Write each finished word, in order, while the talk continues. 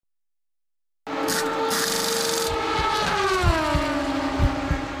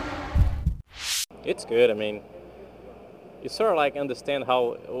It's good. I mean, you sort of like understand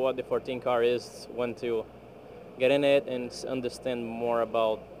how what the 14 car is when to get in it and understand more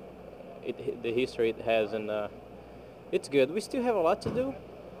about the history it has, and it's good. We still have a lot to do.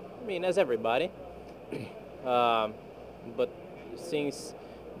 I mean, as everybody, um, but since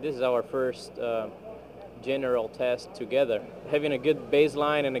this is our first general test together, having a good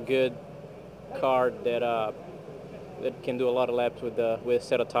baseline and a good car that can do a lot of laps with a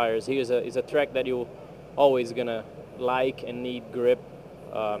set of tires. He is a track that you always gonna like and need grip,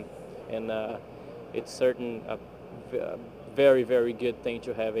 um, and it's certain a very good thing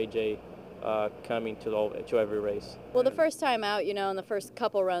to have AJ coming to every race. Well, the first time out, in the first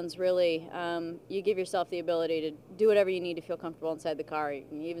couple runs, really, you give yourself the ability to do whatever you need to feel comfortable inside the car,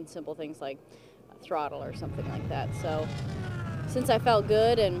 even simple things like throttle or something like that. So since I felt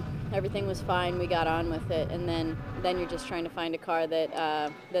good and everything was fine, we got on with it, and then you're just trying to find a car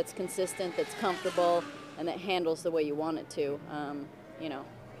that's consistent, that's comfortable, and that handles the way you want it to.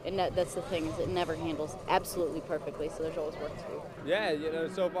 And that's the thing, is it never handles absolutely perfectly, so there's always work to do. Yeah,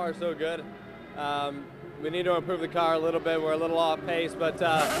 so far so good. We need to improve the car a little bit. We're a little off pace, but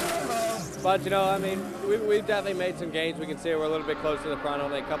I mean, we've definitely made some gains. We can see we're a little bit closer to the front,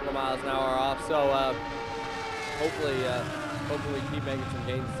 only a couple of miles an hour off. So hopefully we keep making some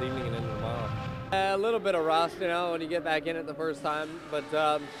gains this evening and into tomorrow. A little bit of rust, when you get back in it the first time,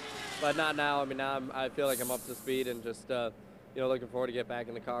 but not now. I mean, now I feel like I'm up to speed and just looking forward to get back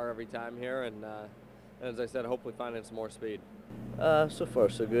in the car every time here, and as I said, hopefully finding some more speed. So far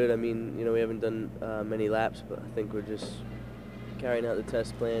so good. I mean, we haven't done many laps, but I think we're just carrying out the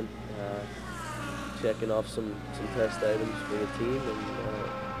test plan, checking off some test items for the team, and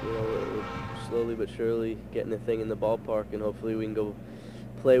we're slowly but surely getting the thing in the ballpark, and hopefully we can go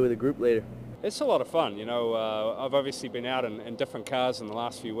play with a group later. It's a lot of fun, I've obviously been out in different cars in the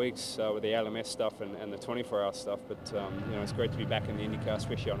last few weeks with the LMS stuff and the 24-hour stuff, but it's great to be back in the IndyCar,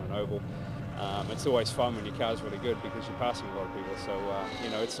 especially on an oval. It's always fun when your car's really good because you're passing a lot of people,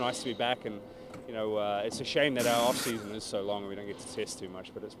 so it's nice to be back, and it's a shame that our off-season is so long and we don't get to test too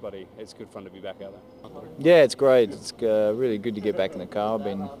much, but it's good fun to be back out there. Yeah, it's great. It's really good to get back in the car.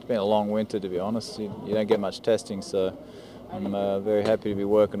 It's been a long winter, to be honest. You don't get much testing, so I'm very happy to be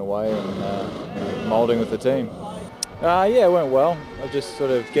working away and moulding with the team. Yeah, it went well. I'm just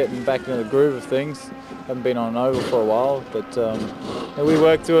sort of getting back into the groove of things. Haven't been on an oval for a while, but we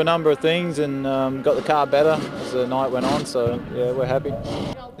worked through a number of things and got the car better as the night went on, so yeah, we're happy.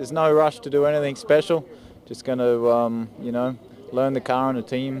 There's no rush to do anything special. Just going to, learn the car and the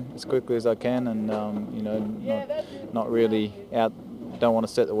team as quickly as I can, and, not really out, don't want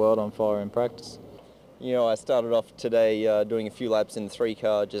to set the world on fire in practice. I started off today doing a few laps in the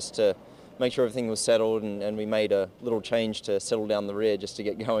 3-car just to make sure everything was settled, and we made a little change to settle down the rear just to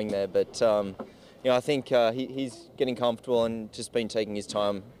get going there. But I think he's getting comfortable and just been taking his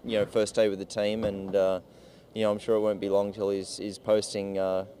time, first day with the team, and I'm sure it won't be long till he's posting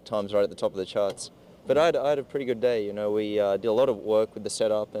times right at the top of the charts. But I had a pretty good day. We did a lot of work with the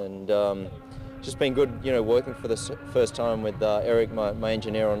setup, and just been good, working for the first time with Eric, my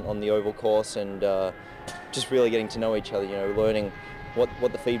engineer on the oval course, and just really getting to know each other, learning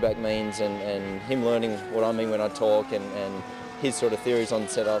what the feedback means, and him learning what I mean when I talk, and his sort of theories on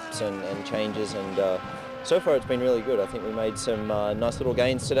setups and changes, and so far it's been really good. I think we made some nice little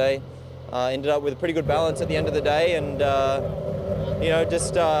gains today. Ended up with a pretty good balance at the end of the day, and just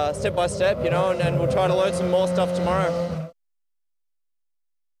step by step, and we'll try to learn some more stuff tomorrow.